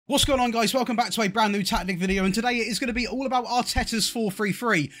What's going on, guys? Welcome back to a brand new tactic video, and today it is going to be all about Arteta's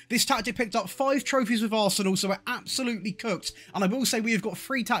 4-3-3. This tactic picked up 5 trophies with Arsenal, so we're absolutely cooked. And I will say we have got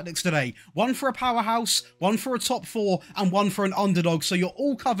 3 tactics today. One for a powerhouse, one for a top 4, and one for an underdog. So you're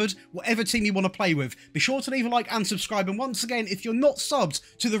all covered, whatever team you want to play with. Be sure to leave a like and subscribe. And once again, if you're not subbed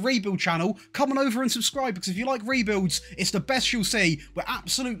to the Rebuild channel, come on over and subscribe, because if you like rebuilds, it's the best you'll see. We're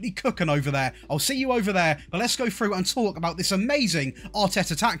absolutely cooking over there. I'll see you over there, but let's go through and talk about this amazing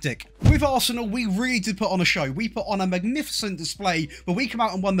Arteta tactic. With Arsenal, we really did put on a show. We put on a magnificent display, but we come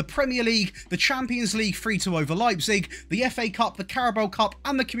out and won the Premier League, the Champions League 3-2 over Leipzig, the FA Cup, the Carabao Cup,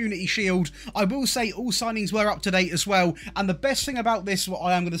 and the Community Shield. I will say all signings were up to date as well, and the best thing about this, what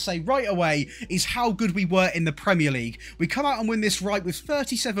I am going to say right away, is how good we were in the Premier League. We come out and win this right with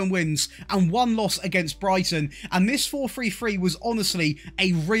 37 wins and 1 loss against Brighton, and this 4-3-3 was honestly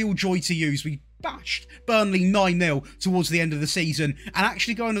a real joy to use. We bashed Burnley 9-0 towards the end of the season, and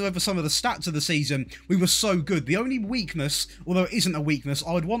actually going over some of the stats of the season, we were so good. The only weakness, although it isn't a weakness,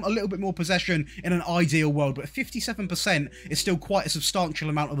 I would want a little bit more possession in an ideal world, but 57% is still quite a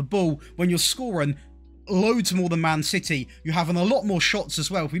substantial amount of the ball when you're scoring loads more than Man City. You're having a lot more shots as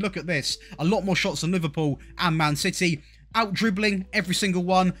well. If we look at this, a lot more shots than Liverpool and Man City. Out dribbling every single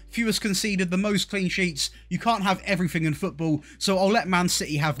one, fewest conceded, the most clean sheets. You can't have everything in football, so I'll let Man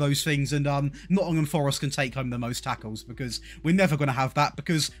City have those things, and Nottingham Forest can take home the most tackles, because we're never going to have that,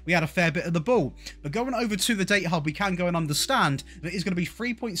 because we had a fair bit of the ball. But going over to the data hub, we can go and understand that it's going to be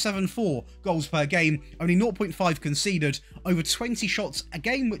 3.74 goals per game, only 0.5 conceded, over 20 shots a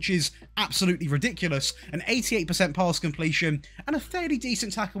game, which is absolutely ridiculous, an 88% pass completion, and a fairly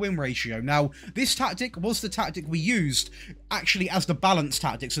decent tackle win ratio. Now, this tactic was the tactic we used actually as the balance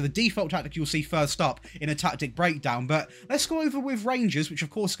tactic, so the default tactic you'll see first up in a tactic breakdown. But let's go over with Rangers, which of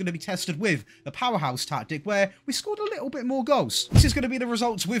course is going to be tested with the powerhouse tactic, where we scored a little bit more goals. This is going to be the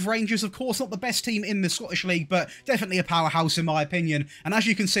results with Rangers. Of course, not the best team in the Scottish League, but definitely a powerhouse in my opinion. And as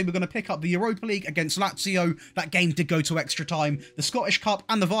you can see, we're going to pick up the Europa League against Lazio. That game did go to extra time. The Scottish Cup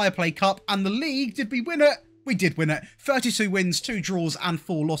and the Viaplay Cup, and the league, did we win it? We did win it. 32 wins, 2 draws and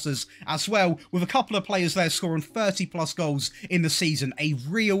 4 losses as well, with a couple of players there scoring 30 plus goals in the season. A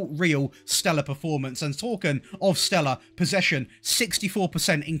real stellar performance. And talking of stellar, possession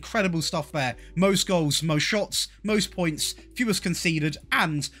 64%, incredible stuff there. Most goals, most shots, most points, fewest conceded,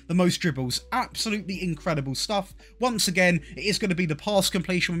 and the most dribbles. Absolutely incredible stuff. Once again, it is going to be the pass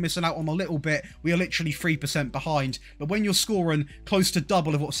completion we're missing out on a little bit. We are literally 3% behind, but when you're scoring close to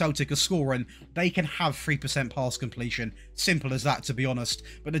double of what Celtic are scoring, they can have 3% pass completion. Simple as that, to be honest.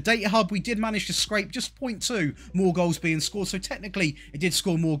 But the data hub, we did manage to scrape just 0.2 more goals being scored, so technically it did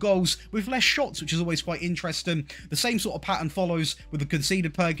score more goals with less shots, which is always quite interesting. The same sort of pattern follows with the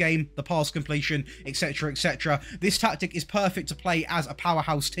conceded per game, the pass completion, etc, etc. This tactic is perfect to play as a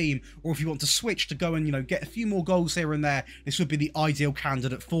powerhouse team, or if you want to switch to go and, you know, get a few more goals here and there, this would be the ideal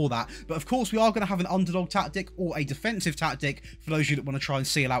candidate for that. But of course, we are going to have an underdog tactic or a defensive tactic for those of you that want to try and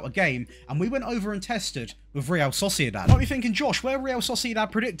seal out a game, and we went over and tested with Real Sociedad. Might be thinking, Josh, where Real Sociedad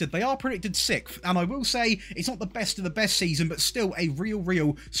predicted? They are predicted 6th, and I will say it's not the best of the best season, but still a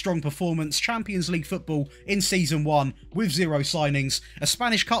real strong performance. Champions League football in Season 1 with 0 signings. A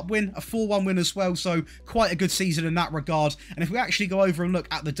Spanish Cup win, a 4-1 win as well, so quite a good season in that regard. And if we actually go over and look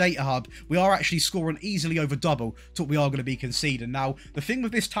at the data hub, we are actually scoring easily over double to what we are going to be conceding. Now, the thing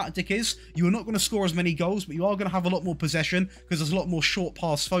with this tactic is you are not going to score as many goals, but you are going to have a lot more possession, because there's a lot more short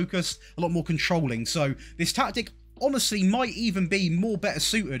pass focused, a lot more controlling. So this tactic honestly might even be more better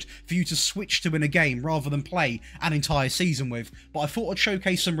suited for you to switch to in a game rather than play an entire season with. But I thought I'd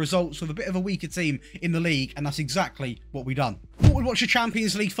showcase some results with a bit of a weaker team in the league, and that's exactly what we done. Thought we'd watch a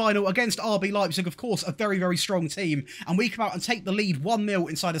Champions League final against RB Leipzig, of course, a very strong team, and we come out and take the lead 1-0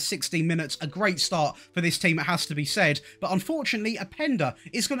 inside of 16 minutes. A great start for this team, it has to be said, but unfortunately Openda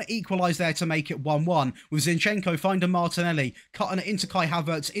is going to equalise there to make it 1-1, with Zinchenko finding Martinelli, cutting it into Kai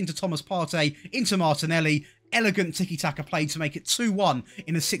Havertz, into Thomas Partey, into Martinelli. Elegant tiki-taka play to make it 2-1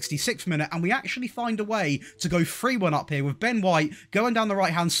 in the 66th minute, and we actually find a way to go 3-1 up here with Ben White going down the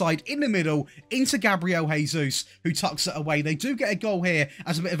right-hand side in the middle into Gabriel Jesus, who tucks it away. They do get a goal here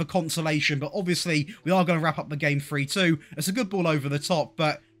as a bit of a consolation, but obviously we are going to wrap up the game 3-2. It's a good ball over the top,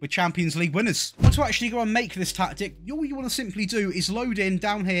 but we're Champions League winners. But to actually go and make this tactic, all you want to simply do is load in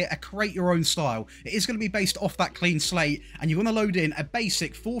down here a create your own style. It is going to be based off that clean slate, and you're going to load in a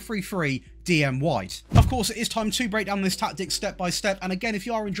basic 4-3-3 DM wide. Of course, it is time to break down this tactic step by step. And again, if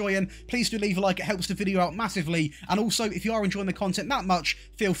you are enjoying, please do leave a like. It helps the video out massively. And also, if you are enjoying the content that much,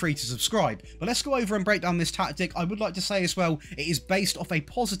 feel free to subscribe. But let's go over and break down this tactic. I would like to say as well, it is based off a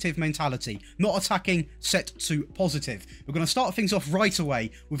positive mentality, not attacking, set to positive. We're going to start things off right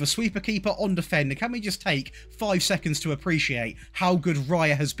away with a sweeper keeper on defender. Can we just take 5 seconds to appreciate how good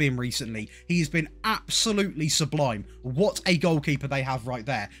Raya has been recently? He's been absolutely sublime. What a goalkeeper they have right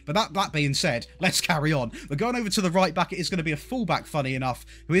there. But that being said, let's carry on. We're going over to the right back. It is going to be a fullback, funny enough,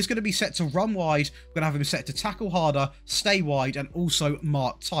 who is going to be set to run wide. We're going to have him set to tackle harder, stay wide, and also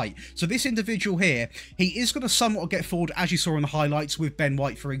mark tight. So this individual here, he is going to somewhat get forward, as you saw in the highlights with Ben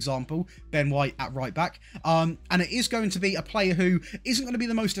White, for example. Ben White at right back. And it is going to be a player who isn't going to be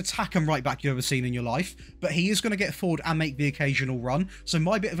the most attacking right back you've ever seen in your life, but he is going to get forward and make the occasional run. So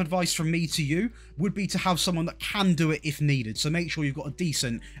my bit of advice from me to you would be to have someone that can do it if needed. So make sure you've got a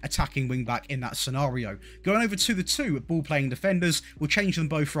decent attacking wing back in that scenario. Going over to the two ball playing defenders, we'll change them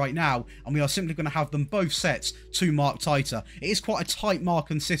both right now, and we are simply going to have them both set to mark tighter. It is quite a tight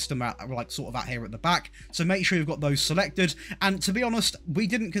marking system out here at the back, so make sure you've got those selected. And to be honest, we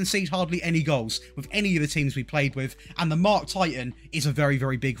didn't concede hardly any goals with any of the teams we played with, and the mark tighten is a very,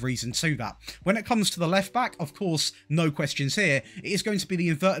 very big reason to that. When it comes to the left back, of course, no questions here. It is going to be the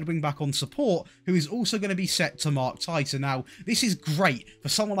inverted wing back on support, who is also going to be set to mark tighter. Now, this is great for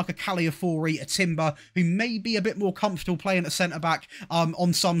someone like a Caliafori, a Timber, who may be a bit more comfortable playing at centre-back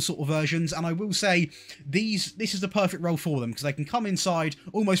on some sort of versions. And I will say, this is the perfect role for them, because they can come inside,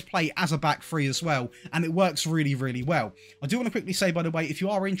 almost play as a back three as well, and it works really, really well. I do want to quickly say, by the way, if you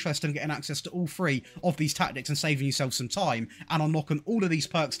are interested in getting access to all 3 of these tactics and saving yourself some time and unlocking all of these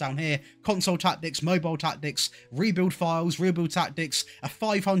perks down here, console tactics, mobile tactics, rebuild files, rebuild tactics, a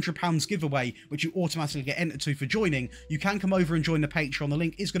 £500 giveaway, which you automatically get entered to for joining, you can come over and join the Patreon. The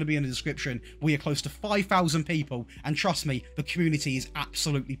link is going to be in the description. We are close to 5,000 people, and trust me, the community is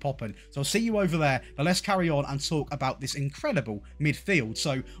absolutely popping. So I'll see you over there, but let's carry on and talk about this incredible midfield.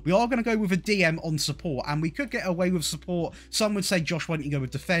 So we are going to go with a DM on support, and we could get away with support. Some would say, Josh, why don't you go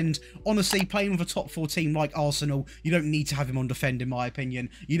with defend? Honestly, playing with a top 4 team like Arsenal, you don't need to have him on defend, in my opinion.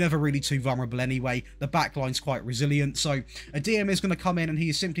 You're never really too vulnerable anyway. The back line's quite resilient. So a DM is going to come in, and he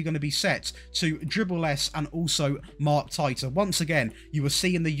is simply going to be set to dribble less and also mark tighter. Once again, you are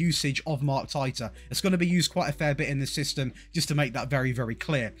seeing the usage of mark tighter. It's going to be used quite a fair bit in this system, just to make that very, very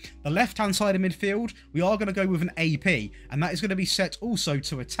clear. The left-hand side of midfield, we are going to go with an AP, and that is going to be set also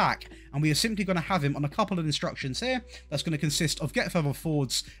to attack, and we are simply going to have him on a couple of instructions here. That's going to consist of get further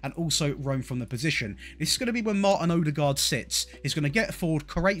forwards and also roam from the position. This is going to be when Martin Odegaard sits. He's going to get forward,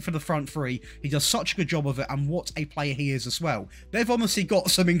 create for the front three. He does such a good job of it, and what a player he is as well. They've honestly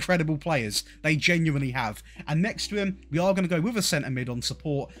got some incredible players. They genuinely have. And next to him, we are going to go with a centre mid on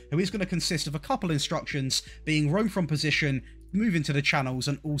support, who is going to consist of a couple instructions, being roam from position, move into the channels,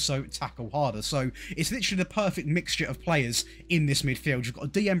 and also tackle harder. So it's literally the perfect mixture of players in this midfield. You've got a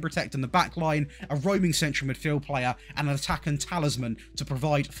DM protect in the back line, a roaming central midfield player, and an attack and talisman to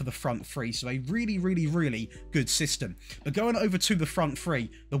provide for the front three. So a really, really, really good system. But going over to the front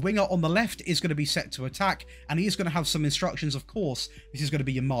three, the winger on the left is going to be set to attack, and he is going to have some instructions. Of course, this is going to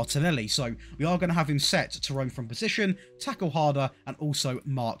be your Martinelli. So we are going to have him set to roam from position, tackle harder, and also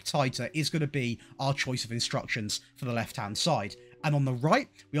mark tighter is going to be our choice of instructions for the left-hand side. And on the right,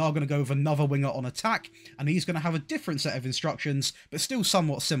 we are going to go with another winger on attack, and he's going to have a different set of instructions, but still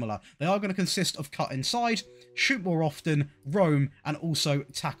somewhat similar. They are going to consist of cut inside, shoot more often, roam, and also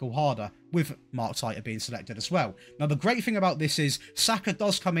tackle harder, with mark tighter being selected as well. Now, the great thing about this is Saka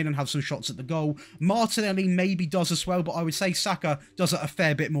does come in and have some shots at the goal. Martinelli maybe does as well, but I would say Saka does it a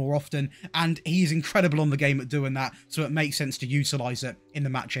fair bit more often, and he's incredible on the game at doing that, so it makes sense to utilise it in the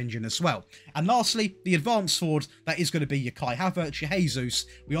match engine as well. And lastly, the advanced forward, that is going to be your Kai Havertz, your Jesus.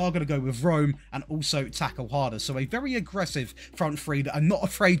 We are going to go with roam and also tackle harder. So a very aggressive front three that are not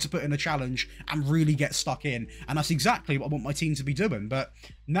afraid to put in a challenge and really get stuck in. And that's exactly what I want my team to be doing. But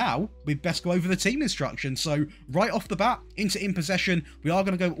now we best go over the team instructions. So right off the bat, into in possession, we are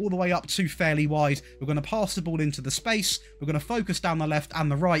going to go all the way up to fairly wide. We're going to pass the ball into the space. We're going to focus down the left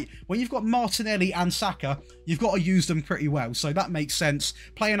and the right. When you've got Martinelli and Saka, you've got to use them pretty well. So that makes sense.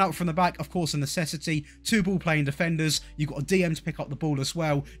 Playing out from the back, of course, a necessity. 2 ball playing defenders. You've got a DM to pick up the ball as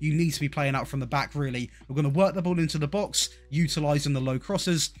well. You need to be playing out from the back, really. We're going to work the ball into the box, utilising the low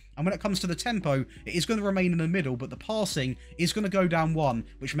crosses. And when it comes to the tempo, it is going to remain in the middle, but the passing is going to go down 1,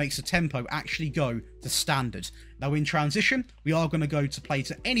 which makes the tempo actually go to standard. Now in transition, we are going to go to play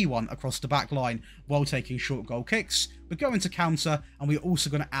to anyone across the back line while taking short goal kicks. We're going to counter, and we're also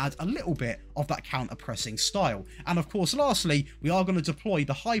going to add a little bit of that counter-pressing style. And of course, lastly, we are going to deploy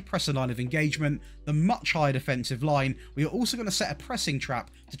the high presser line of engagement, the much higher defensive line. We are also going to set a pressing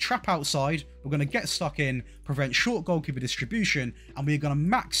trap to trap outside. We're going to get stuck in, prevent short goalkeeper distribution, and we're going to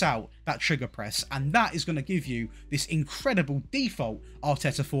max out that trigger press. And that is going to give you this incredible default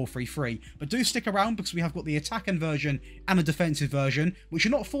Arteta 4-3-3. But do stick around, because we have got the attacking version and a defensive version, which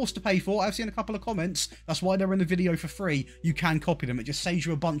you're not forced to pay for. I've seen a couple of comments. That's why they're in the video for free. You can copy them. It just saves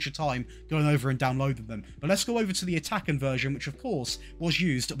you a bunch of time going over and downloading them. But let's go over to the attacking version, which of course was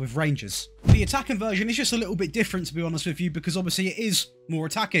used with Rangers. The attacking version is just a little bit different, to be honest with you, because obviously it is more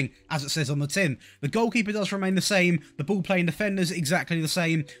attacking, as it says on the tin. The goalkeeper does remain the same, the ball playing defenders exactly the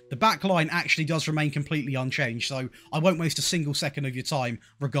same, the back line actually does remain completely unchanged, so I won't waste a single second of your time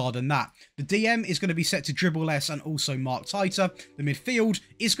regarding that. The DM is going to be set to dribble less and also mark tighter. The midfield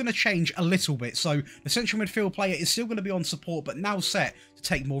is going to change a little bit, so the central midfield player is still going to be on support, but now set to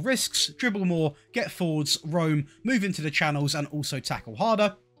take more risks, dribble more, get forwards, roam, move into the channels, and also tackle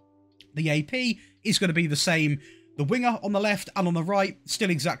harder. The AP is going to be the same. The winger on the left and on the right, still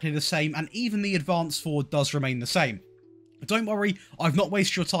exactly the same, and even the advanced forward does remain the same. But don't worry, I've not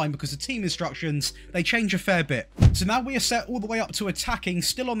wasted your time, because the team instructions, they change a fair bit. So now we are set all the way up to attacking,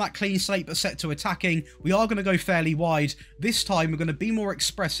 still on that clean slate, but set to attacking. We are going to go fairly wide. This time, we're going to be more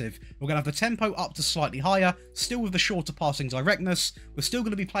expressive. We're going to have the tempo up to slightly higher, still with the shorter passing directness. We're still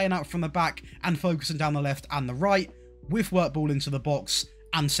going to be playing out from the back and focusing down the left and the right, with work ball into the box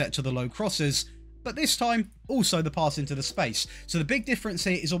and set to the low crosses. But this time, also the pass into the space. So the big difference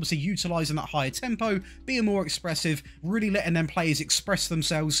here is obviously utilising that higher tempo, being more expressive, really letting them players express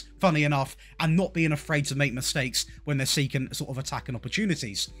themselves, funny enough, and not being afraid to make mistakes when they're seeking sort of attacking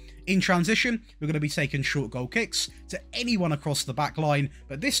opportunities. In transition, we're going to be taking short goal kicks to anyone across the back line,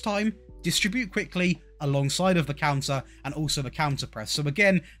 but this time, distribute quickly alongside of the counter and also the counter press. So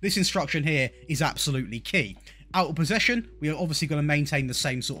again, this instruction here is absolutely key. Out of possession, we are obviously going to maintain the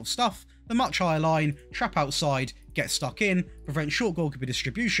same sort of stuff. The much higher line, trap outside, get stuck in, prevent short goalkeeper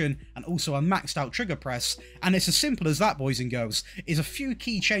distribution, and also a maxed out trigger press. And it's as simple as that, boys and girls. Is a few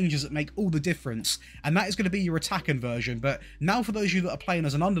key changes that make all the difference, and that is going to be your attacking version. But now for those of you that are playing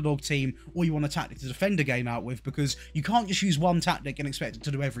as an underdog team, or you want a tactic to defend a game out with, because you can't just use one tactic and expect it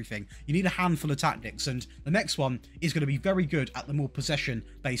to do everything. You need a handful of tactics, and the next one is going to be very good at the more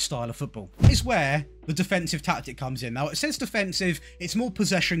possession-based style of football. Is where the defensive tactic comes in. Now, it says defensive, it's more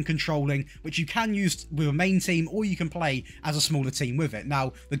possession controlling, which you can use with a main team, or you can play as a smaller team with it.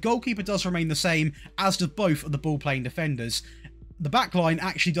 Now, the goalkeeper does remain the same, as do both of the ball-playing defenders. The back line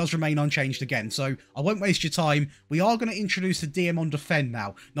actually does remain unchanged again, so I won't waste your time. We are going to introduce the DM on defend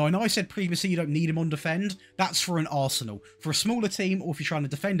now. Now, I know I said previously you don't need him on defend. That's for an Arsenal. For a smaller team, or if you're trying to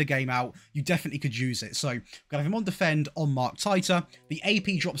defend a game out, you definitely could use it. So, we're going to have him on defend, on mark tighter. The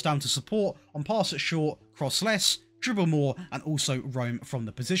AP drops down to support, on pass at short, cross less, dribble more, and also roam from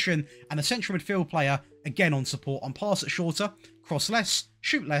the position. And a central midfield player, again on support, on pass at shorter, cross less,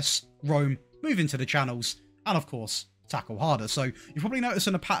 shoot less, roam, move into the channels, and of course, tackle harder. So you're probably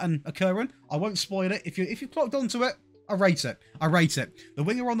noticing a pattern occurring. I won't spoil it. If you've clocked onto it, I rate it. I rate it. The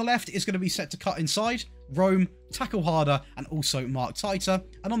winger on the left is going to be set to cut inside, roam, tackle harder, and also mark tighter.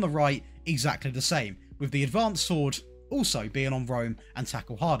 And on the right, exactly the same, with the advanced forward also being on roam and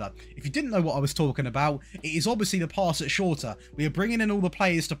tackle harder. If you didn't know what I was talking about, it is obviously the pass at shorter. We are bringing in all the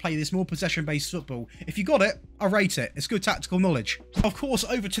players to play this more possession-based football. If you got it, I rate it. It's good tactical knowledge. Of course,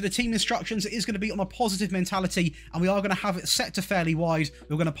 over to the team instructions, it is going to be on a positive mentality, and we are going to have it set to fairly wide.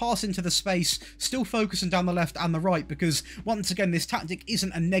 We're going to pass into the space, still focusing down the left and the right, because once again, this tactic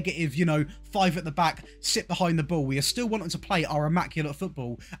isn't a negative, 5 at the back, sit behind the ball. We are still wanting to play our immaculate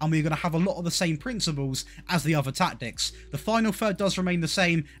football, and we're going to have a lot of the same principles as the other tactics. The final third does remain the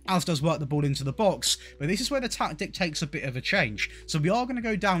same, as does work the ball into the box, but this is where the tactic takes a bit of a change. So we are going to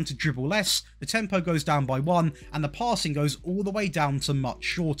go down to dribble less, the tempo goes down by 1, and the passing goes all the way down to much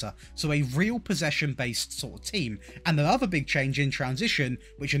shorter. So a real possession-based sort of team. And the other big change in transition,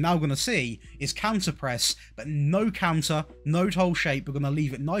 which you're now going to see, is counter press, but no counter, no toe shape. We're going to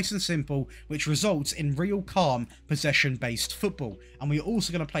leave it nice and simple, which results in real calm possession-based football. And we're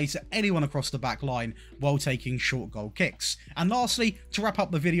also going to place anyone across the back line while taking short goal kicks. And lastly, to wrap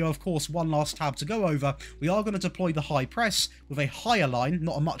up the video, of course, one last tab to go over, we are going to deploy the high press with a higher line,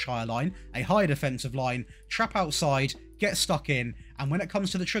 not a much higher line, a higher defensive line, trap outside, get stuck in, and when it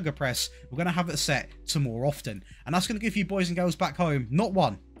comes to the trigger press, we're going to have it set to more often. And that's going to give you boys and girls back home, not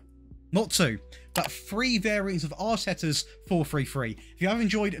 1, not 2, but 3 variants of Arteta's 4-3-3. If you have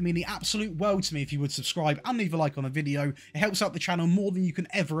enjoyed, it means the absolute world to me if you would subscribe and leave a like on the video. It helps out the channel more than you can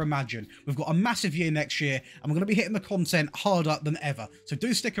ever imagine. We've got a massive year next year, and we're going to be hitting the content harder than ever. So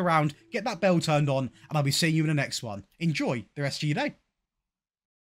do stick around, get that bell turned on, and I'll be seeing you in the next one. Enjoy the rest of your day.